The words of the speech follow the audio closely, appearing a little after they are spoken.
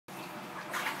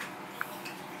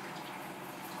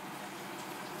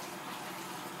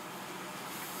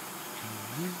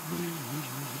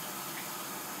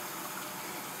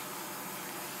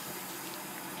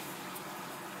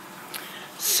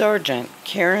Sergeant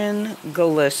Karen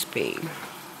Gillespie.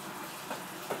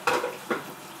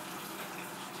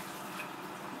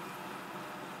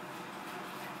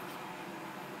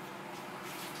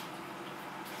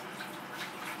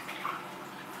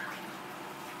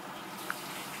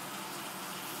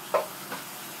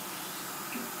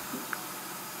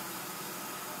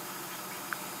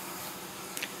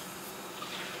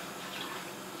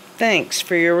 Thanks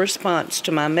for your response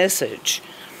to my message.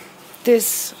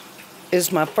 This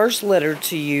is my first letter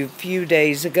to you a few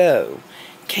days ago.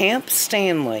 Camp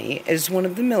Stanley is one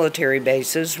of the military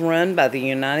bases run by the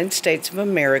United States of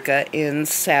America in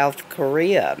South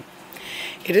Korea.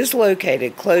 It is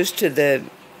located close to the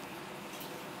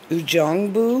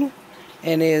Ujeongbu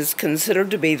and is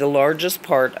considered to be the largest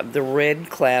part of the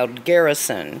Red Cloud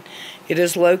Garrison. It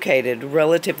is located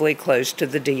relatively close to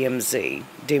the DMZ,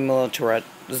 Demilitarized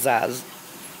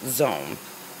Zone,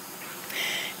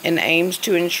 and aims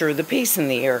to ensure the peace in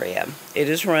the area. It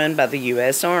is run by the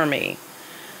U.S. Army.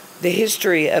 The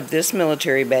history of this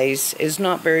military base is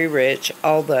not very rich,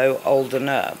 although old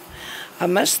enough. I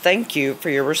must thank you for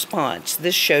your response.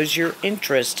 This shows your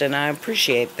interest, and I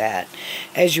appreciate that.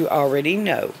 As you already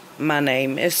know, my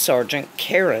name is Sergeant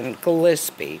Karen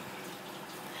Gillespie.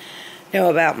 Now,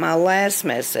 about my last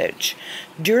message.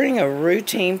 During a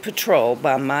routine patrol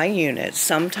by my unit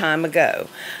some time ago,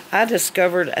 I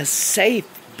discovered a safe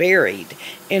buried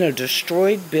in a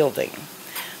destroyed building.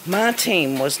 My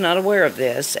team was not aware of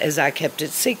this, as I kept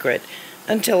it secret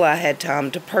until I had time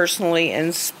to personally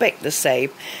inspect the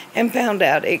safe and found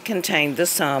out it contained the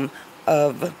sum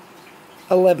of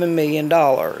 $11 million.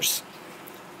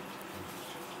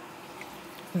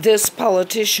 This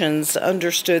politicians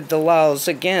understood the laws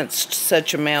against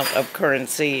such amount of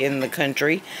currency in the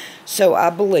country, so I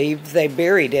believe they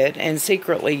buried it and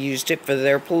secretly used it for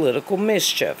their political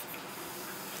mischief.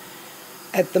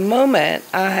 At the moment,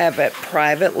 I have it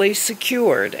privately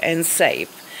secured and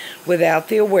safe without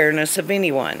the awareness of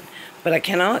anyone, but I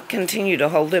cannot continue to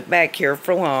hold it back here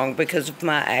for long because of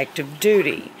my active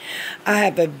duty. I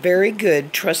have a very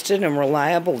good, trusted, and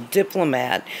reliable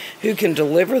diplomat who can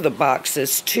deliver the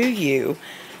boxes to you,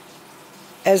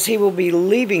 as he will be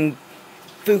leaving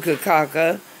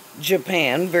Fukuoka,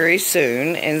 Japan very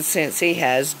soon, and since he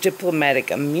has diplomatic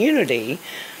immunity,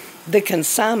 the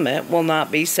consignment will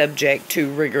not be subject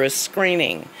to rigorous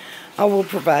screening. I will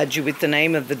provide you with the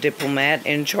name of the diplomat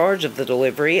in charge of the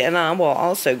delivery, and I will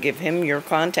also give him your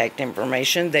contact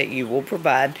information that you will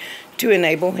provide to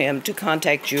enable him to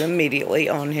contact you immediately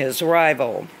on his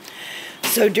arrival.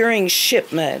 So during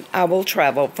shipment, I will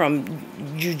travel from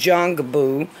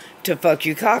Ujeongbu to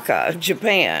Fukuoka,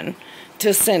 Japan,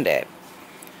 to send it.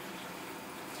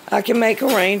 I can make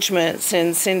arrangements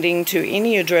in sending to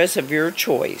any address of your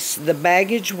choice. The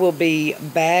baggage will be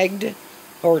bagged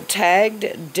or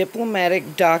tagged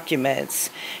diplomatic documents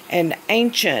and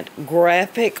ancient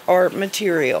graphic art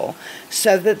material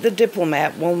so that the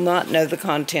diplomat will not know the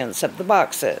contents of the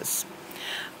boxes.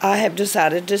 I have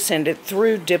decided to send it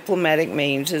through diplomatic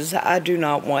means, as I do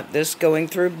not want this going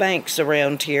through banks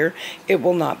around here. It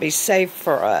will not be safe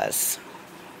for us.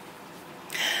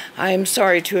 I am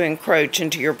sorry to encroach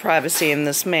into your privacy in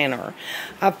this manner.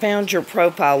 I found your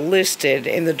profile listed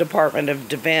in the Department of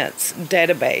Defense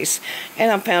database,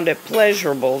 and I found it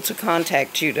pleasurable to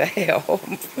contact you to help.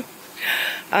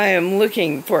 I am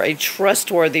looking for a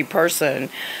trustworthy person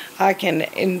I can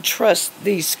entrust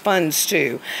these funds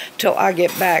to till I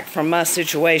get back from my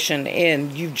situation in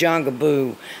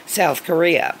Ujeongbu, South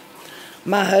Korea.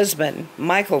 My husband,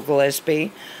 Michael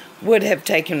Gillespie, would have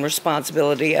taken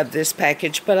responsibility of this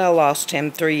package, but I lost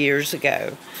him 3 years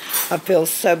ago. I feel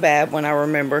so bad when I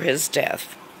remember his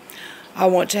death. I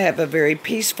want to have a very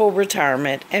peaceful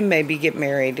retirement and maybe get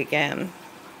married again.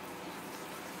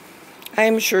 I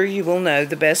am sure you will know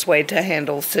the best way to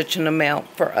handle such an amount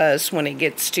for us when it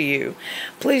gets to you.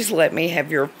 Please let me have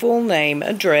your full name,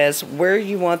 address, where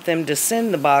you want them to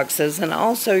send the boxes, and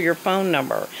also your phone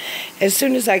number. As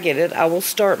soon as I get it, I will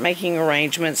start making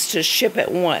arrangements to ship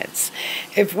at once.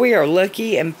 If we are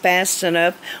lucky and fast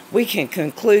enough, we can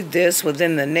conclude this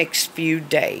within the next few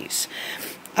days.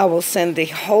 I will send the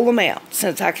whole amount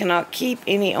since I cannot keep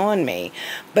any on me.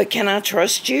 But can I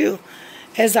trust you?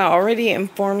 As I already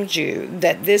informed you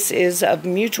that this is of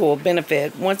mutual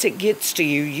benefit, once it gets to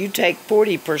you, you take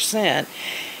 40%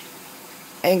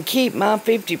 and keep my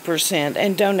 50%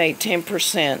 and donate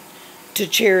 10% to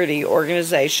charity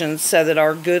organizations so that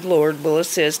our good Lord will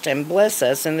assist and bless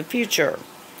us in the future.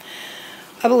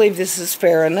 I believe this is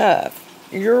fair enough.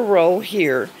 Your role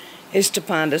here is to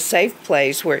find a safe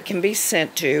place where it can be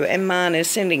sent to, and mine is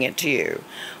sending it to you.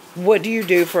 What do you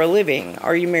do for a living?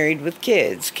 Are you married with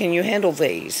kids? Can you handle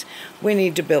these? We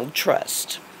need to build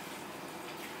trust.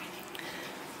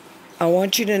 I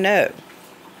want you to know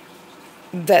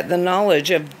that the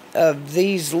knowledge of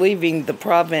these leaving the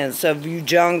province of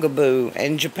Ujongabu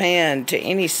and Japan to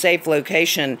any safe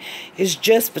location is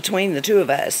just between the two of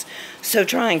us, so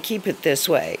try and keep it this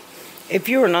way. If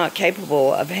you are not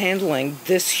capable of handling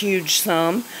this huge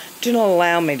sum, do not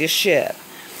allow me to ship.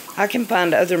 I can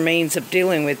find other means of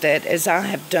dealing with it, as I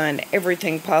have done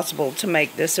everything possible to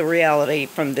make this a reality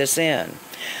from this end.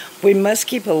 We must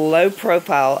keep a low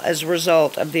profile as a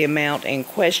result of the amount in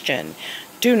question.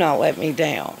 Do not let me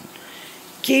down.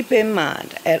 Keep in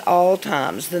mind at all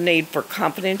times the need for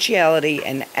confidentiality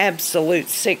and absolute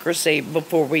secrecy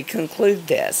before we conclude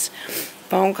this.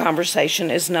 Phone conversation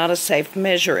is not a safe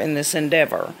measure in this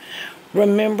endeavor.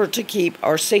 Remember to keep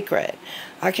our secret.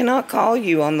 I cannot call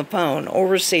you on the phone or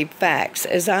receive fax,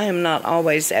 as I am not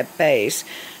always at base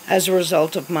as a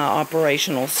result of my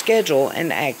operational schedule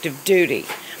and active duty.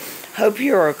 Hope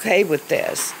you are okay with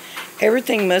this.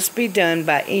 Everything must be done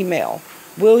by email.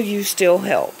 Will you still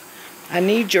help? I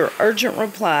need your urgent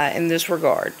reply in this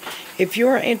regard. If you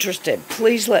are interested,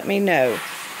 please let me know.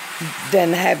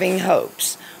 Then having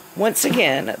hopes. Once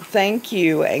again, thank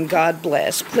you and God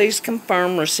bless. Please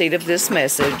confirm receipt of this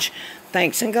message.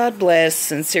 Thanks and God bless.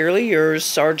 Sincerely yours,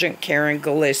 Sergeant Karen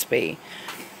Gillespie.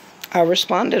 I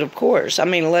responded, of course. I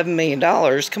mean, $11 million.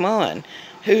 Come on.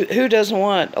 Who doesn't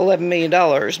want $11 million?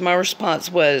 My response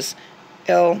was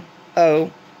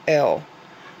LOL.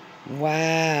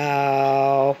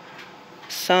 Wow.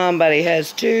 Somebody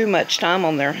has too much time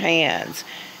on their hands.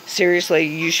 Seriously,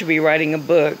 you should be writing a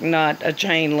book, not a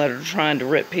chain letter trying to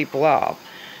rip people off.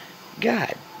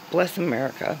 God bless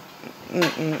America.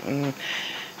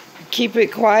 Keep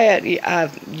it quiet.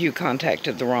 You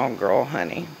contacted the wrong girl,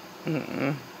 honey.